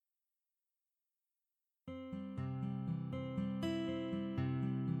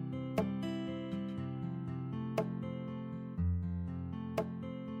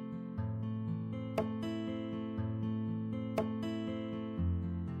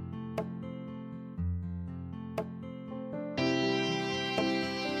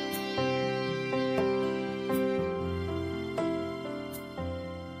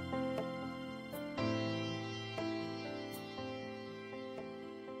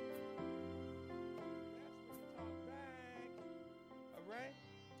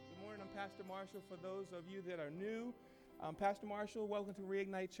Pastor Marshall. For those of you that are new, Pastor Marshall, welcome to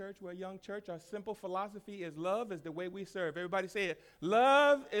Reignite Church. We're a young church. Our simple philosophy is love is the way we serve. Everybody say it.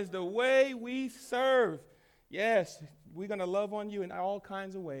 Love is the way we serve. Yes, we're going to love on you in all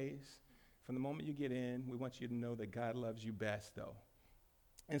kinds of ways. From the moment you get in, we want you to know that God loves you best, though.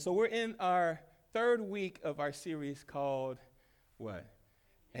 And so we're in our third week of our series called, what?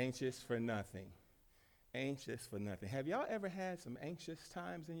 Anxious for Nothing. Anxious for nothing. Have y'all ever had some anxious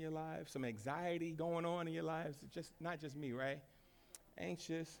times in your lives, some anxiety going on in your lives? Just not just me, right?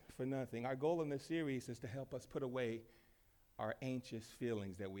 Anxious for nothing. Our goal in this series is to help us put away our anxious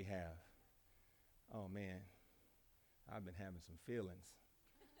feelings that we have. Oh, man, I've been having some feelings.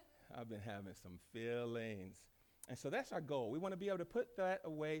 And so that's our goal. We want to be able to put that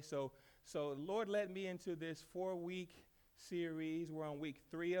away. So the Lord led me into this 4-week series. We're on week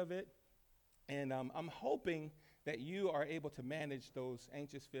 3 of it. And I'm hoping that you are able to manage those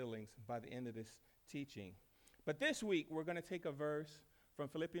anxious feelings by the end of this teaching. But this week, we're going to take a verse from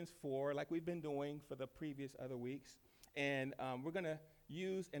Philippians 4, like we've been doing for the previous other weeks. And we're going to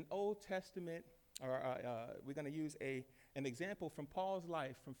use an Old Testament, or we're going to use an example from Paul's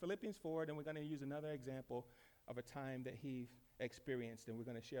life, from Philippians 4, and we're going to use another example of a time that he experienced. And we're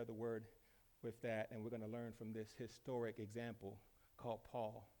going to share the word with that, and we're going to learn from this historic example called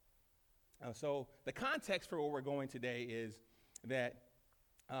Paul. So the context for where we're going today is that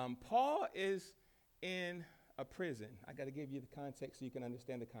Paul is in a prison. I got to give you the context so you can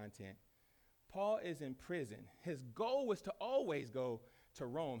understand the content. Paul is in prison. His goal was to always go to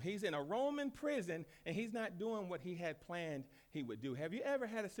Rome. He's in a Roman prison, and he's not doing what he had planned he would do. Have you ever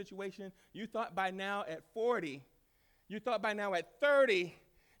had a situation you thought by now at 40, you thought by now at 30,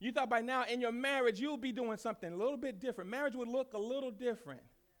 you thought by now in your marriage you'll be doing something a little bit different. Marriage would look a little different.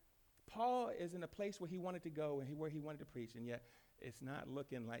 Paul is in a place where he wanted to go and where he wanted to preach, and yet it's not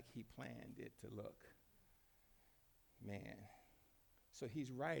looking like he planned it to look. Man. So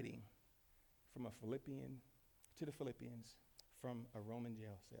he's writing from a Philippian to the Philippians from a Roman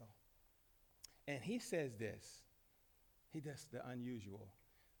jail cell. And he says this. He does the unusual.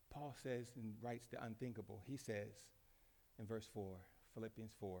 Paul says and writes the unthinkable. He says in verse 4,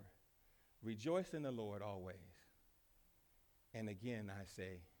 Philippians 4, rejoice in the Lord always. And again I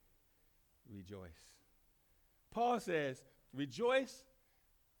say, rejoice. Paul says, rejoice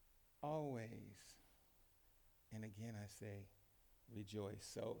always. And again, I say, rejoice.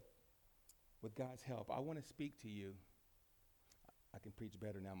 So, with God's help, I want to speak to you. I can preach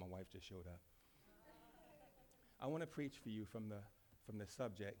better now. My wife just showed up. I want to preach for you from the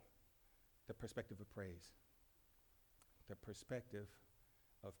subject, the perspective of praise. The perspective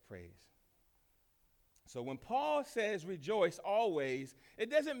of praise. So when Paul says rejoice always, it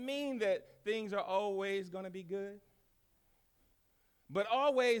doesn't mean that things are always going to be good. But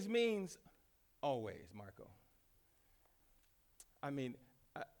always means always, Marco. I mean,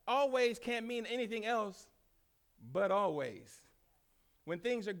 always can't mean anything else but always. When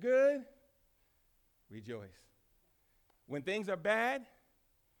things are good, rejoice. When things are bad,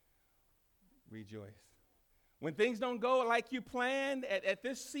 rejoice. When things don't go like you planned at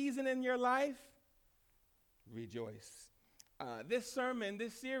this season in your life, rejoice. This sermon,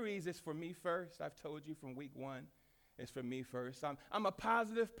 this series is for me first. I've told you from week 1, it's for me first. I'm a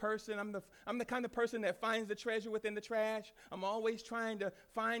positive person. I'm the kind of person that finds the treasure within the trash. I'm always trying to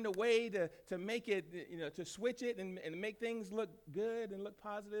find a way to make it, to switch it and make things look good and look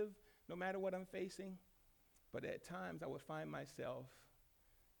positive no matter what I'm facing. But at times I would find myself,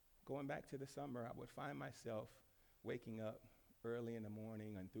 going back to the summer, I would find myself waking up early in the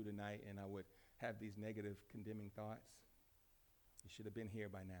morning and through the night, and I would have these negative, condemning thoughts. You should have been here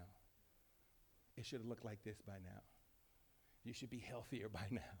by now. It should have looked like this by now. You should be healthier by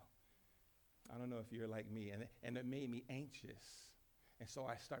now. I don't know if you're like me, and it made me anxious. And so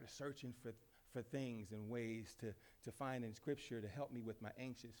I started searching for things and ways to find in Scripture to help me with my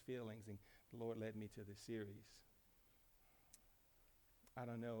anxious feelings, and the Lord led me to this series. I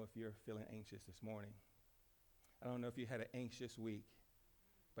don't know if you're feeling anxious this morning. I don't know if you had an anxious week.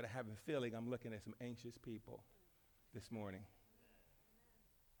 But I have a feeling I'm looking at some anxious people this morning.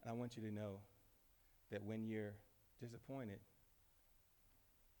 And I want you to know that when you're disappointed,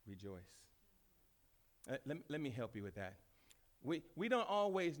 rejoice. Let me help you with that. We don't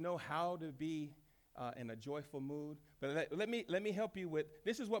always know how to be in a joyful mood, but let me help you with.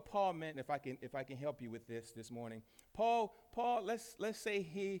 This is what Paul meant. If I can help you with this morning, Paul. Let's say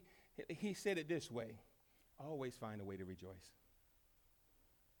he said it this way: always find a way to rejoice.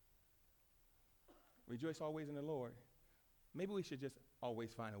 Rejoice always in the Lord. Maybe we should just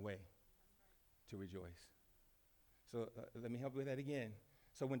always find a way to rejoice. So let me help you with that again.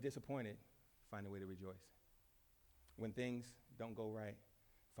 So when disappointed, find a way to rejoice. When things don't go right,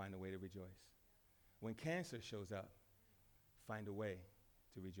 find a way to rejoice. When cancer shows up, find a way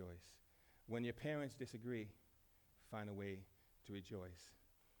to rejoice. When your parents disagree, find a way to rejoice.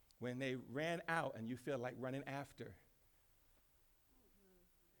 When they ran out and you feel like running after,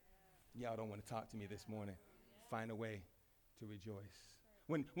 y'all don't want to talk to me this morning, find a way to rejoice.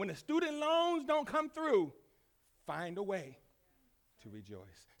 When the student loans don't come through, find a way to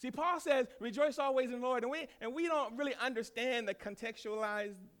rejoice. See, Paul says, rejoice always in the Lord. And we don't really understand the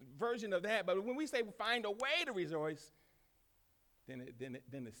contextualized version of that. But when we say find a way to rejoice, then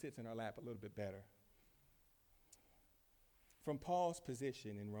it sits in our lap a little bit better. From Paul's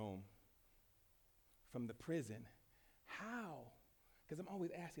position in Rome, from the prison, how? Because I'm always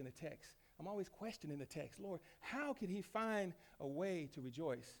asking the text. I'm always questioning the text. Lord, how could he find a way to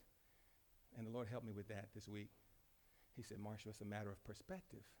rejoice? And the Lord helped me with that this week. He said, Marshall, it's a matter of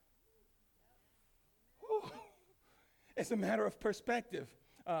perspective. Whew. It's a matter of perspective.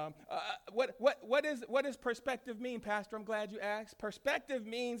 What does perspective mean, Pastor? I'm glad you asked. Perspective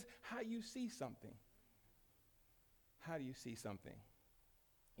means how you see something. How do you see something?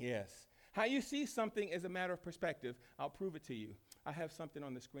 Yes. How you see something is a matter of perspective. I'll prove it to you. I have something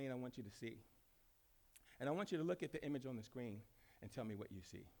on the screen I want you to see. And I want you to look at the image on the screen and tell me what you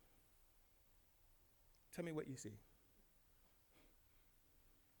see. Tell me what you see.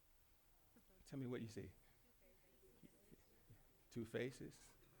 Tell me what you see. Two faces.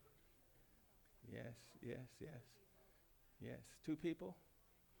 Yes, yes, yes. Yes. Two people.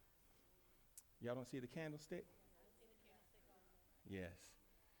 Y'all don't see the candlestick? Yes.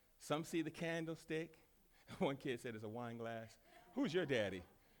 Some see the candlestick. One kid said it's a wine glass. Who's your daddy?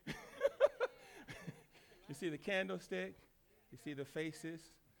 You see the candlestick? You see the faces?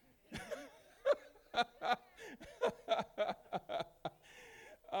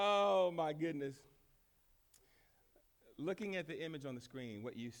 Oh, my goodness. Looking at the image on the screen,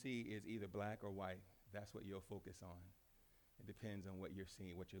 what you see is either black or white. That's what you'll focus on. It depends on what you're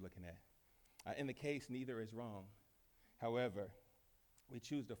seeing, what you're looking at. In the case, neither is wrong. However, we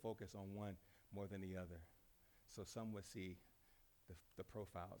choose to focus on one more than the other. So some will see the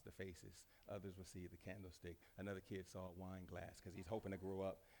profiles, the faces. Others will see the candlestick. Another kid saw a wine glass because he's hoping to grow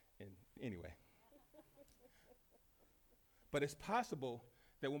up. And anyway. But it's possible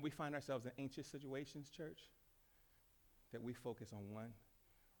that when we find ourselves in anxious situations, church, that we focus on one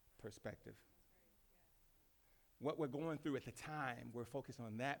perspective. What we're going through at the time, we're focused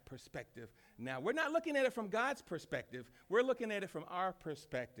on that perspective. Now, we're not looking at it from God's perspective. We're looking at it from our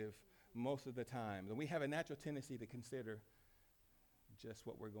perspective most of the time. And we have a natural tendency to consider just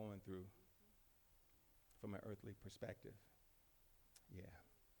what we're going through from an earthly perspective. Yeah.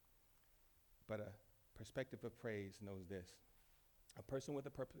 But a perspective of praise knows this. A person with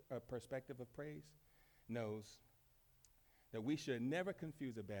a perspective of praise knows that we should never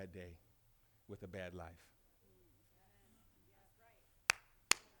confuse a bad day with a bad life.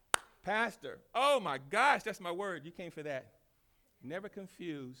 Pastor, oh my gosh, that's my word. You came for that. Never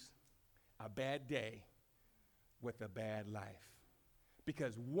confuse a bad day with a bad life.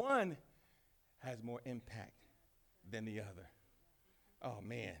 Because one has more impact than the other. Oh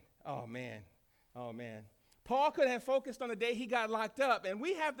man, oh man, oh man. Paul could have focused on the day he got locked up, and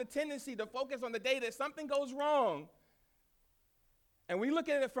we have the tendency to focus on the day that something goes wrong. And we look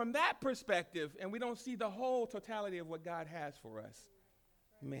at it from that perspective, and we don't see the whole totality of what God has for us.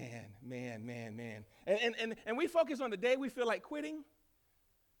 Man. And we focus on the day we feel like quitting.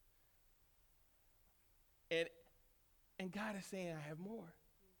 And God is saying, I have more.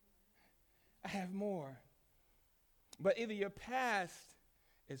 I have more. But either your past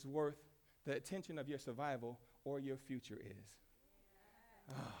is worth the attention of your survival or your future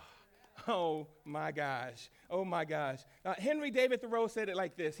is. Oh my gosh. Oh my gosh. Henry David Thoreau said it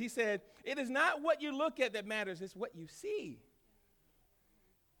like this. He said, it is not what you look at that matters, it's what you see.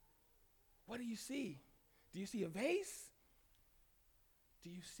 What do you see? Do you see a vase? Do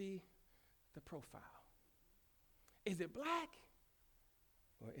you see the profile? Is it black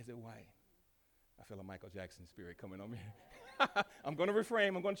or is it white? I feel a Michael Jackson spirit coming on me. I'm going to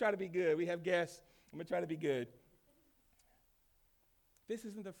refrain. I'm going to try to be good. We have guests. I'm going to try to be good. This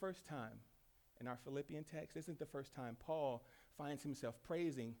isn't the first time in our Philippian text. This isn't the first time Paul finds himself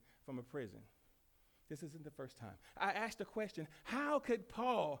praising from a prison. This isn't the first time. I asked the question, how could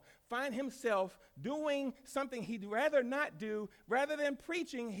Paul find himself doing something he'd rather not do? Rather than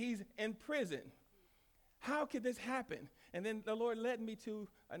preaching, he's in prison. How could this happen? And then the Lord led me to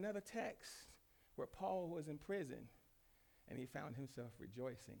another text where Paul was in prison and he found himself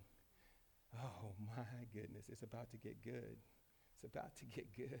rejoicing. Oh my goodness, it's about to get good. It's about to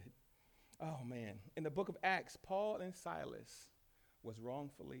get good. Oh, man. In the book of Acts, Paul and Silas was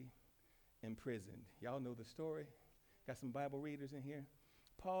wrongfully imprisoned. Y'all know the story? Got some Bible readers in here?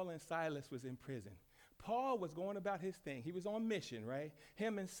 Paul and Silas was in prison. Paul was going about his thing. He was on mission, right?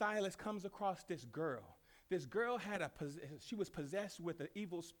 Him and Silas comes across this girl. This girl she was possessed with an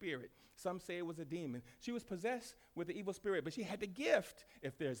evil spirit. Some say it was a demon. She was possessed with the evil spirit, but she had the gift,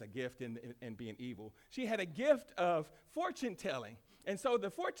 if there's a gift in being evil. She had a gift of fortune telling. And so the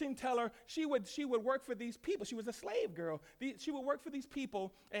fortune teller, she would work for these people. She was a slave girl. She would work for these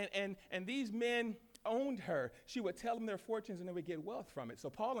people, and these men owned her. She would tell them their fortunes and they would get wealth from it. So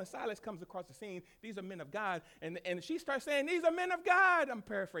Paul and Silas comes across the scene. These are men of God. And she starts saying, these are men of God. I'm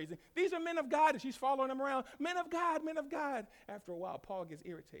paraphrasing. These are men of God. And she's following them around. Men of God, men of God. After a while, Paul gets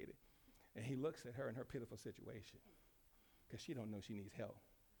irritated. And he looks at her in her pitiful situation because she don't know she needs help.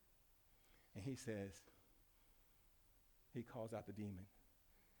 And he calls out the demon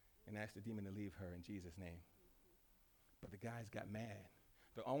and asks the demon to leave her in Jesus' name. But the guys got mad.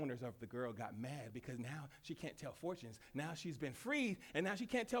 The owners of the girl got mad because now she can't tell fortunes. Now she's been freed, and now she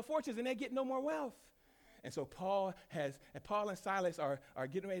can't tell fortunes, and they get no more wealth. And so Paul and Silas are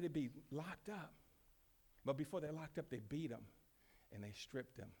getting ready to be locked up. But before they're locked up, they beat them, and they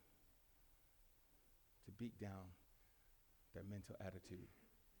stripped them to beat down their mental attitude.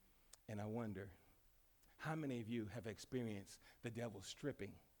 And I wonder, how many of you have experienced the devil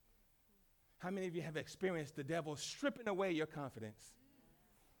stripping? How many of you have experienced the devil stripping away your confidence?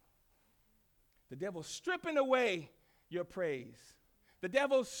 The devil's stripping away your praise. The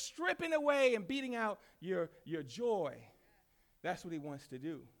devil's stripping away and beating out your joy. That's what he wants to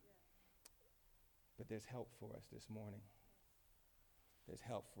do. But there's help for us this morning. There's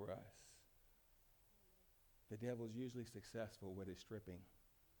help for us. The devil's usually successful with his stripping.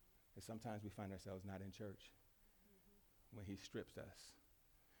 And sometimes we find ourselves not in church when he strips us.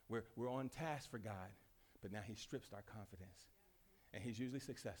 We're on task for God, but now he strips our confidence. And he's usually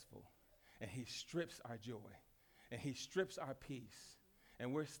successful. And he strips our joy. And he strips our peace.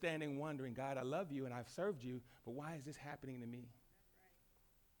 And we're standing wondering, God, I love you and I've served you, but why is this happening to me?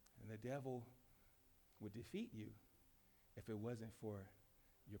 And the devil would defeat you if it wasn't for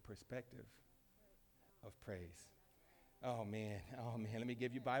your perspective of praise. Oh man, let me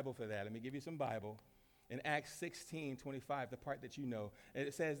give you Bible for that. Let me give you some Bible. In Acts 16:25, the part that you know,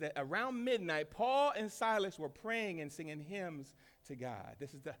 it says that around midnight, Paul and Silas were praying and singing hymns to God.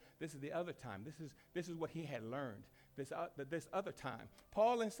 This is the other time. This is what he had learned. This other time,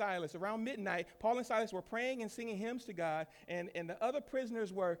 Paul and Silas, around midnight, Paul and Silas were praying and singing hymns to God, and the other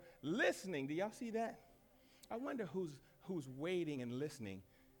prisoners were listening. Do y'all see that? I wonder who's waiting and listening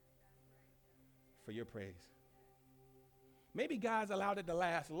for your praise. Maybe God's allowed it to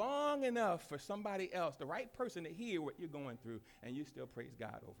last long enough for somebody else, the right person, to hear what you're going through, and you still praise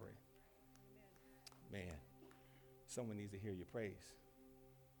God over it. Man, someone needs to hear your praise.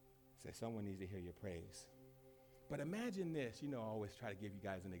 Say, someone needs to hear your praise. But imagine this. You know, I always try to give you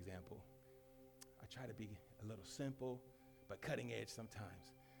guys an example. I try to be a little simple, but cutting edge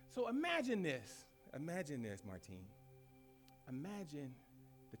sometimes. So imagine this. Imagine this, Martine. Imagine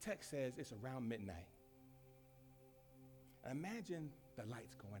the text says it's around midnight. Imagine the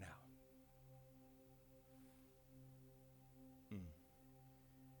lights going out. And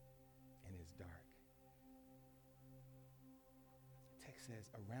it's dark. The text says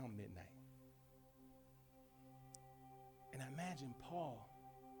around midnight. And imagine Paul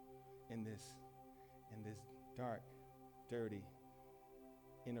in this dark, dirty,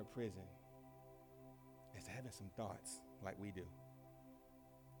 inner prison is having some thoughts like we do.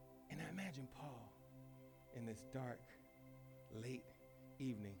 And I imagine Paul in this dark, late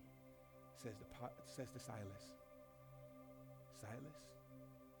evening says to Silas, Silas,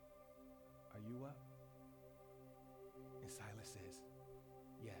 are you up? And Silas says,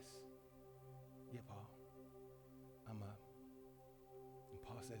 yes. Yeah, Paul, I'm up. And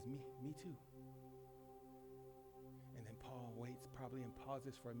Paul says, me too. And then Paul waits probably and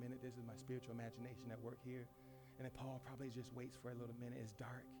pauses for a minute. This is my spiritual imagination at work here. And then Paul probably just waits for a little minute. It's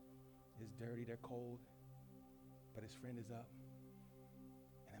dark, it's dirty, they're cold, but his friend is up.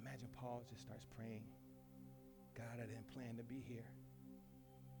 And imagine Paul just starts praying, God, I didn't plan to be here,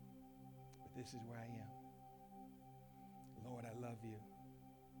 but this is where I am. Lord, I love you,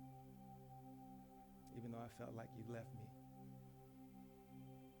 even though I felt like you left me.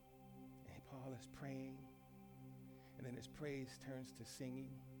 And Paul is praying, and then his praise turns to singing,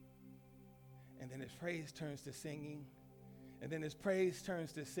 and then his praise turns to singing, and then his praise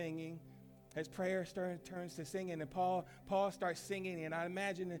turns to singing, His prayer turns to singing, and Paul starts singing, and I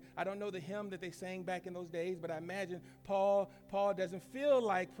imagine, I don't know the hymn that they sang back in those days, but I imagine Paul doesn't feel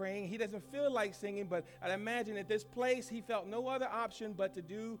like praying. He doesn't feel like singing, but I imagine at this place he felt no other option but to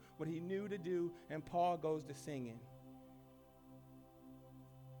do what he knew to do, and Paul goes to singing.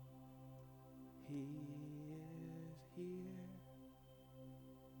 He is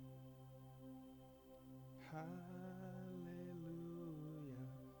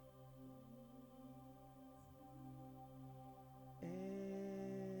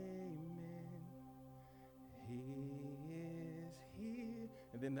here.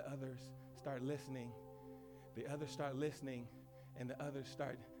 Then the others start listening. The others start listening, and the others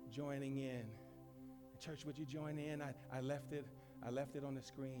start joining in. Church, would you join in? I left it on the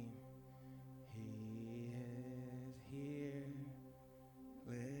screen. He is here.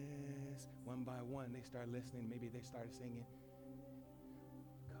 One by one, they start listening. Maybe they start singing.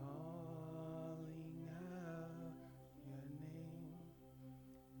 Calling out your name.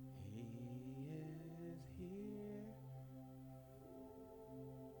 He is here.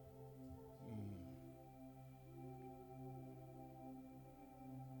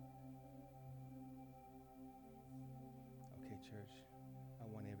 Okay, church, I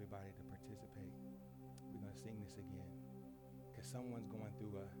want everybody to participate. We're going to sing this again because someone's going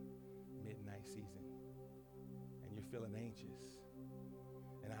through a midnight season and you're feeling anxious.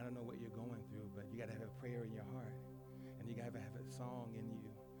 And I don't know what you're going through, but you got to have a prayer in your heart, and you got to have a song in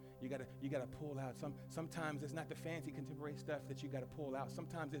you. You got to pull out. Sometimes it's not the fancy contemporary stuff that you got to pull out.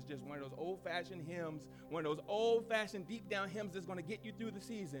 Sometimes it's just one of those old-fashioned hymns, one of those old-fashioned deep-down hymns that's going to get you through the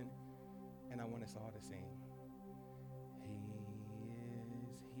season. And I want us all to sing. He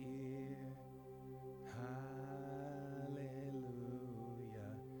is here. Hallelujah.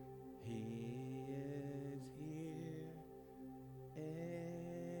 He is here.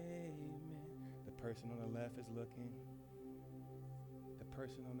 Amen. The person on the left is looking. The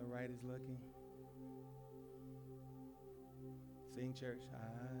person on the right is looking. Sing, church.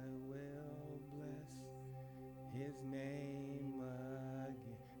 I will bless his name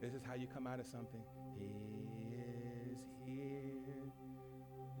again. This is how you come out of something. He is here.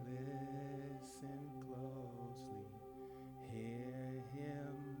 Listen closely. Hear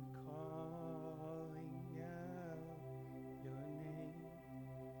him calling out your name.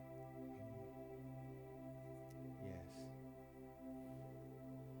 Yes.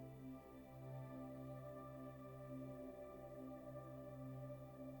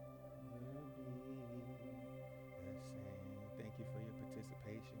 Thank you for your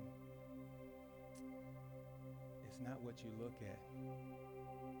participation. It's not what you look at,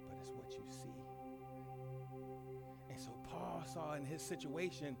 but it's what you see. And so Paul saw in his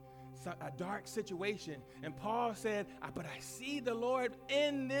situation, a dark situation, and Paul said, but I see the Lord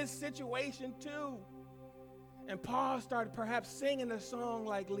in this situation too. And Paul started perhaps singing a song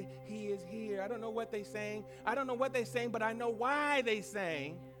like, He is here. I don't know what they sang. But I know why they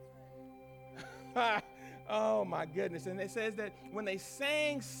sang. Oh my goodness. And it says that when they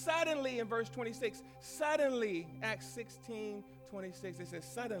sang suddenly in verse 26, suddenly, Acts 16:26, it says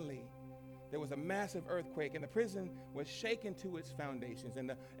suddenly there was a massive earthquake and the prison was shaken to its foundations,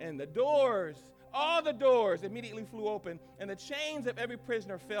 and the doors, all the doors immediately flew open, and the chains of every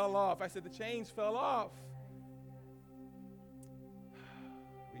prisoner fell off. I said the chains fell off.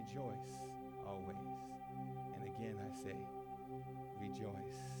 Rejoice always. And again I say,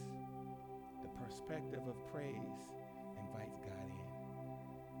 rejoice. The perspective of praise invites God in.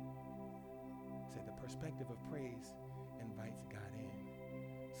 Said the perspective of praise invites God in.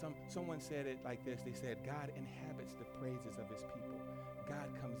 Someone said it like this. They said, God inhabits the praises of his people.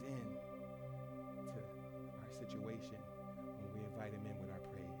 God comes in to our situation when we invite him in with our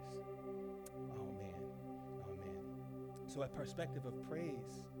praise. Amen. Amen. So a perspective of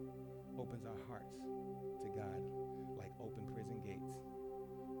praise opens our hearts to God like open prison gates.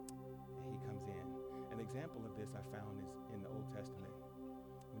 And he comes in. An example of this I found is in the Old Testament.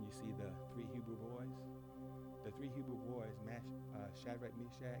 When you see the three Hebrew boys, Shadrach,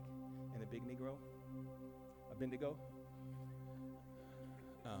 Meshach, and Abednego.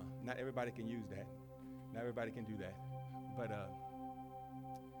 Not everybody can use that. Not everybody can do that. But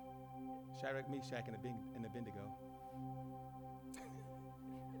Shadrach, Meshach, and Abednego.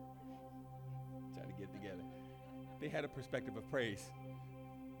 Trying to get it together. They had a perspective of praise,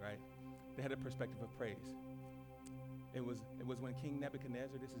 right? They had a perspective of praise. It was when King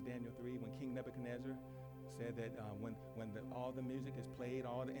Nebuchadnezzar, this is Daniel 3, when King Nebuchadnezzar said that when all the music is played,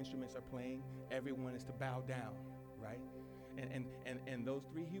 all the instruments are playing, everyone is to bow down, right? And those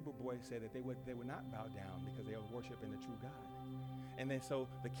three Hebrew boys said that they would not bow down because they were worshiping the true God. And then so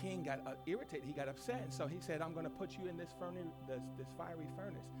the king got irritated. He got upset. And so he said, I'm going to put you in this fiery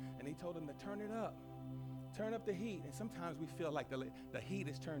furnace. And he told him to turn it up. Turn up the heat. And sometimes we feel like the heat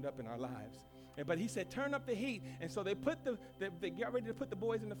is turned up in our lives. But he said, turn up the heat. And so they got ready to put the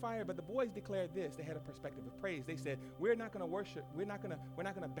boys in the fire. But the boys declared this. They had a perspective of praise. They said, we're not going to worship. We're not going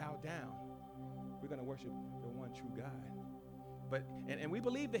to bow down. We're going to worship the one true God. And we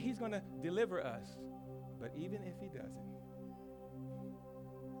believe that he's going to deliver us. But even if he doesn't,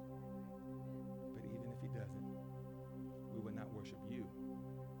 we will not worship you,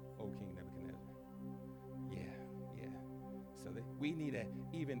 O King Nebuchadnezzar. Yeah. So we need a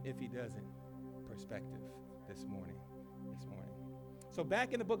even if he doesn't perspective this morning. So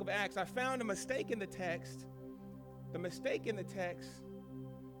back in the book of Acts, I found a mistake in the text. The mistake in the text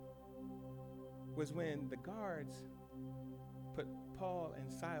was when the guards put Paul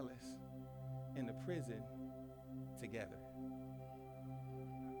and Silas in the prison together.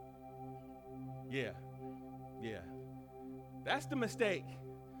 Yeah. That's the mistake.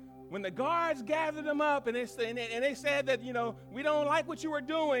 When the guards gathered them up and they said that, we don't like what you were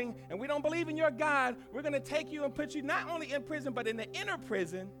doing and we don't believe in your God, we're going to take you and put you not only in prison, but in the inner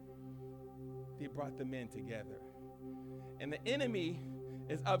prison, they brought the men together. And the enemy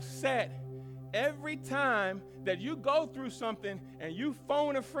is upset every time that you go through something and you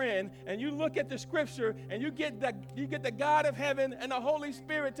phone a friend and you look at the scripture and you get the God of heaven and the Holy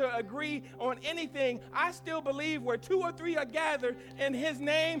Spirit to agree on anything. I still believe where 2 or 3 are gathered in his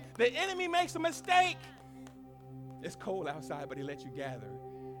name, the enemy makes a mistake. It's cold outside, but he let you gather.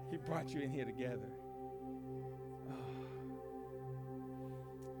 He brought you in here together.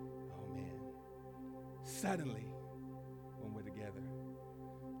 Oh man. Suddenly, when we're together,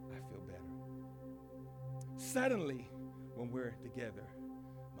 I feel better. Suddenly, when we're together,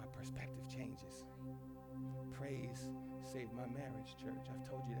 my perspective changes. Praise saved my marriage, church. I've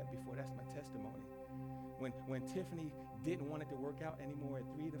told you that before. That's my testimony. When Tiffany didn't want it to work out anymore at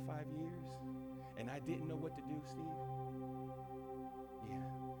 3 to 5 years, and I didn't know what to do, Steve,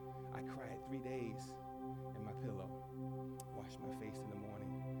 I cried 3 days in my pillow, washed my face in the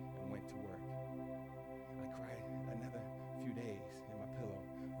morning, and went to work. I cried another few days in my pillow,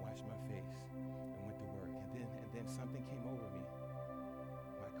 washed my face, and went to work. And then something came over me.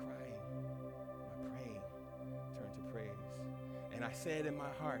 My crying, my praying turned to praise. And I said in my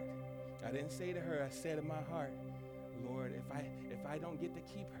heart, I didn't say to her, I said in my heart, Lord, if I don't get to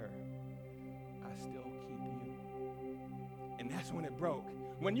keep her, I still keep you. And that's when it broke.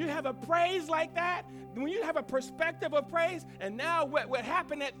 When you have a praise like that, when you have a perspective of praise, and now what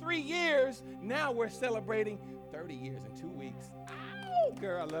happened at 3 years, now we're celebrating 30 years in 2 weeks. Ow,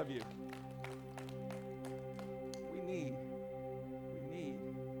 girl, I love you. We need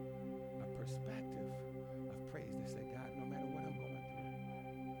a perspective of praise that say, God, no matter what I'm going through,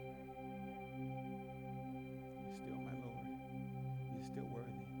 you're still my Lord. You're still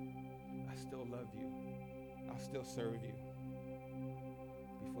worthy. I still love you. I'll still serve you.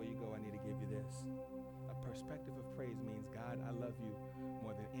 Before you go, I need to give you this. A perspective of praise means, God, I love you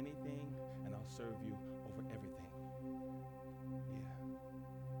more than anything, and I'll serve you over everything.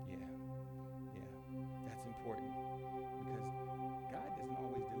 Yeah. That's important because God doesn't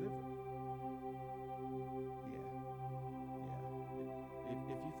always deliver. Yeah.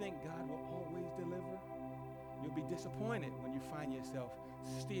 If you think God will always deliver, you'll be disappointed when you find yourself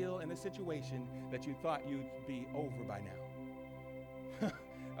still in a situation that you thought you'd be over by now.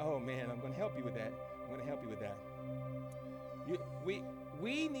 Oh man, I'm going to help you with that.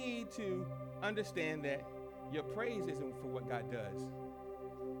 We need to understand that your praise isn't for what God does.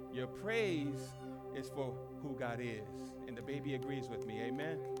 Your praise is for who God is. And the baby agrees with me,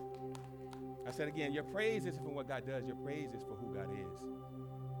 amen? I said again, your praise isn't for what God does. Your praise is for who God is.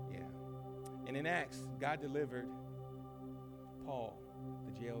 Yeah. And in Acts, God delivered Paul.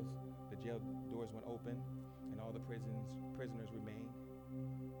 The jail doors went open and all the prisoners remained.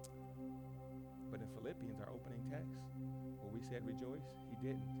 But in Philippians, our opening text, where we said rejoice, he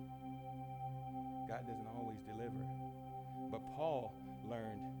didn't. God doesn't always deliver. But Paul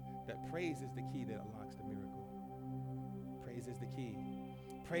learned that praise is the key that unlocks the miracle. Praise is the key.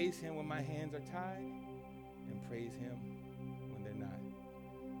 Praise him when my hands are tied, and praise him when they're not.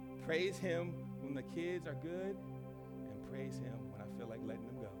 Praise him when the kids are good, and praise him when I feel like letting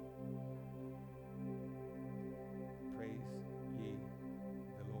them go. Praise ye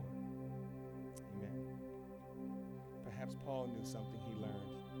the Lord. Amen. Perhaps Paul knew something he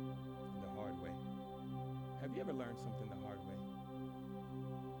learned the hard way. Have you ever learned something the hard way?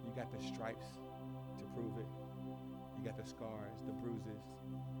 You got the stripes to prove it. You got the scars, the bruises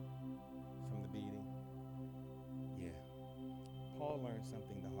from the beating. Yeah. Paul Paul learned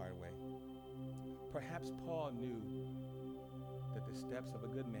something the hard way. Perhaps Paul knew that the steps of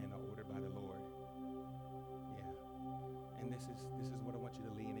a good man are ordered by the Lord. Yeah. And this is what I want you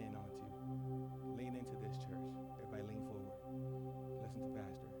to lean in onto. Lean into this, church. Everybody lean forward. Listen to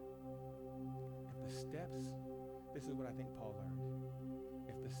Pastor. If the steps, this is what I think Paul learned.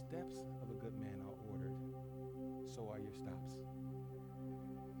 If the steps of a good man are ordered, so are your stops.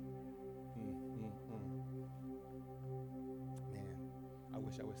 Man, I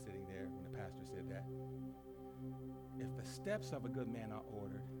wish I was sitting there when the pastor said that. If the steps of a good man are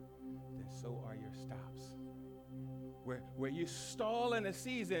ordered, then so are your stops. Where you stall in a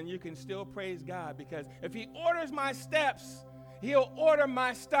season, you can still praise God, because if he orders my steps, he'll order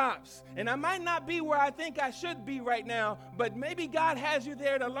my stops. And I might not be where I think I should be right now, but maybe God has you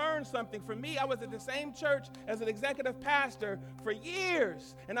there to learn something. For me, I was at the same church as an executive pastor for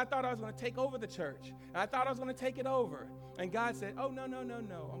years, and I thought I was going to take over the church. And I thought I was going to take it over. And God said, oh, no.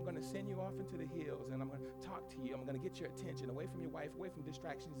 I'm going to send you off into the hills, and I'm going to talk to you. I'm going to get your attention away from your wife, away from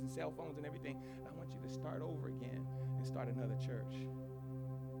distractions and cell phones and everything. And I want you to start over again and start another church.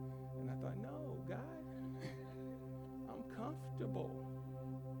 And I thought, no, God. I'm comfortable.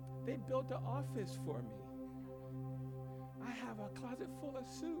 They built an office for me. I have a closet full of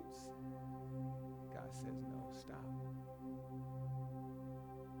suits. God says, no, stop.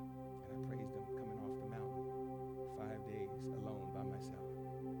 And I praised him coming off the mountain 5 days alone by myself.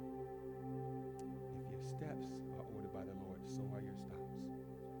 If your steps are ordered by the Lord, so are your stops.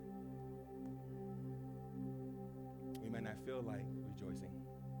 We might not feel like rejoicing.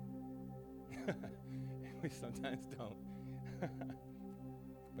 We sometimes don't.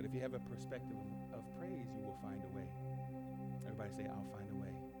 But if you have a perspective of praise, you will find a way. Everybody say, I'll find a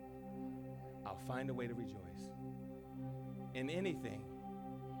way. I'll find a way to rejoice. In anything.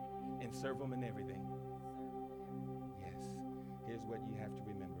 And serve him in everything. Yes. Here's what you have to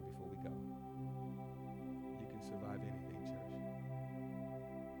remember before we go. You can survive anything, church.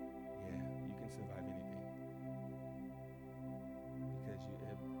 Yeah, you can survive anything. Because you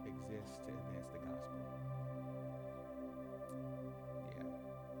exist to advance the gospel.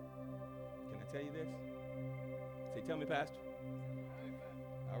 Tell you this? Say, tell me, Pastor.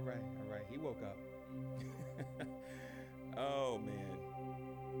 All right. He woke up. Oh, man.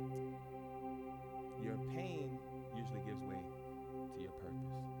 Your pain usually gives way to your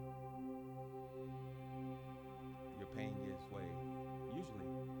purpose. Your pain gives way usually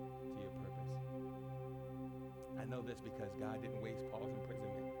to your purpose. I know this because God didn't waste Paul's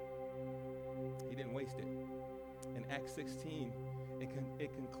imprisonment. He didn't waste it. In Acts 16,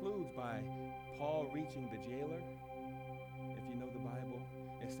 it concludes by Paul reaching the jailer. If you know the Bible,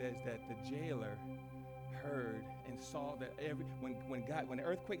 it says that the jailer heard and saw that when the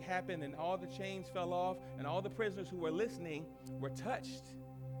earthquake happened and all the chains fell off and all the prisoners who were listening were touched,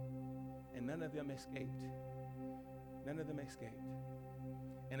 and none of them escaped. None of them escaped.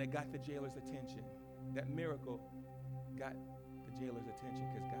 And it got the jailer's attention. That miracle got the jailer's attention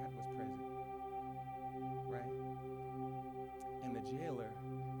because God was present. Right? And the jailer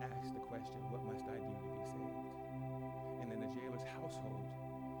asked the question, what must I do to be saved? And then the jailer's household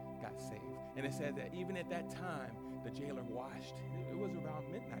got saved. And it said that even at that time, the jailer washed. It was around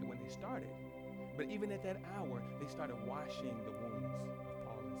midnight when they started. But even at that hour, they started washing the wounds of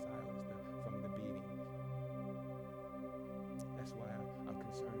Paul and Silas from the beatings. That's why I'm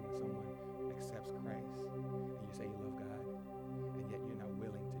concerned when someone accepts Christ and you say you love God, and yet you're not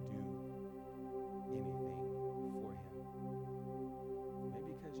willing to do anything for him. Maybe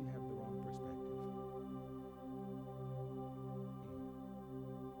because you have the wrong perspective.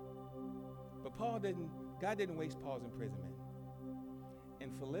 But God didn't waste Paul's imprisonment.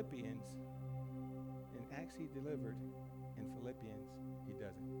 In Philippians, in Acts he delivered, in Philippians he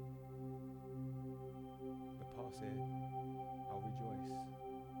doesn't. But Paul said, I'll rejoice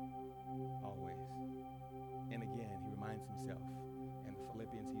always. And again, he reminds himself, and the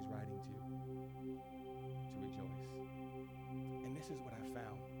Philippians he's writing to rejoice. And this is what I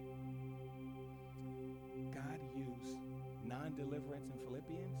found. God used non-deliverance in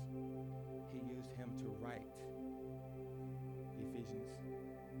Philippians. He used him to write Ephesians,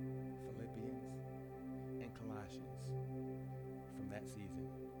 Philippians, and Colossians from that season.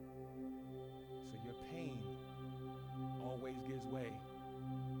 So your pain always gives way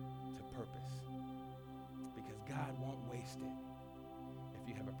to purpose, because God won't waste it if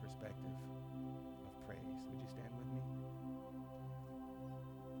you have a perspective of praise. Would you stand with me?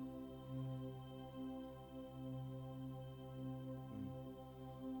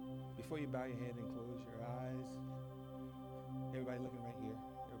 Before you bow your head and close your eyes, everybody looking right here.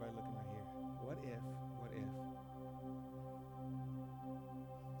 Everybody looking right here. What if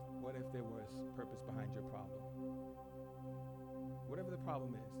if there was purpose behind your problem? Whatever the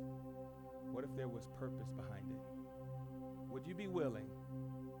problem is, what if there was purpose behind it? Would you be willing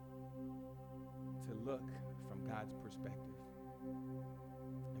to look from God's perspective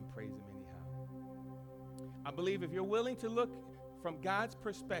and praise him anyhow? I believe if you're willing to look from God's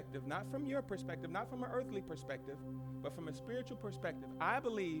perspective, not from your perspective, not from an earthly perspective, but from a spiritual perspective, I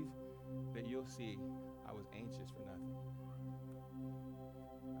believe that you'll see I was anxious for nothing.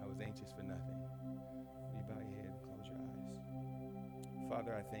 I was anxious for nothing. You bow your head and close your eyes.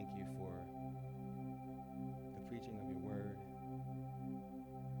 Father, I thank you for the preaching of your word.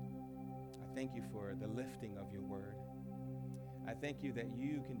 I thank you for the lifting of your word. I thank you that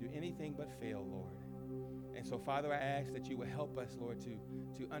you can do anything but fail, Lord. And so, Father, I ask that you would help us, Lord,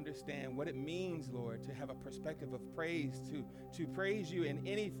 to understand what it means, Lord, to have a perspective of praise, to praise you in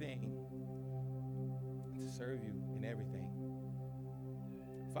anything, to serve you in everything.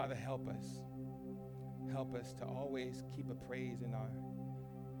 Father, help us. Help us to always keep a praise in our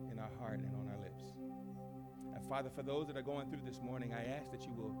heart and on our lips. And Father, for those that are going through this morning, I ask that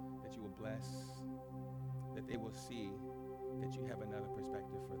you will bless, that they will see that you have another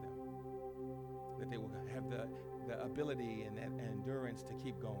perspective for them, that they will have the ability and that endurance to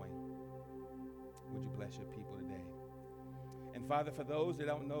keep going. Would you bless your people today? And Father, for those that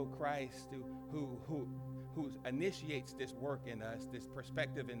don't know Christ, who initiates this work in us, this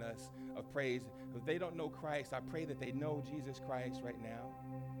perspective in us of praise, if they don't know Christ, I pray that they know Jesus Christ right now,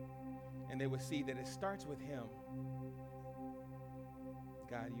 and they will see that it starts with him.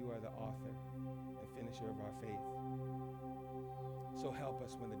 God, you are the author and finisher of our faith. So help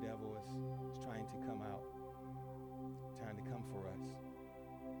us when the devil is trying to come out, trying to come for us,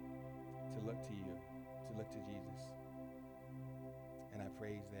 to look to you, to look to Jesus. And I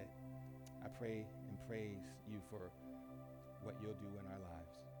pray and praise you for what you'll do in our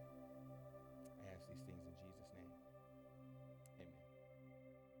lives.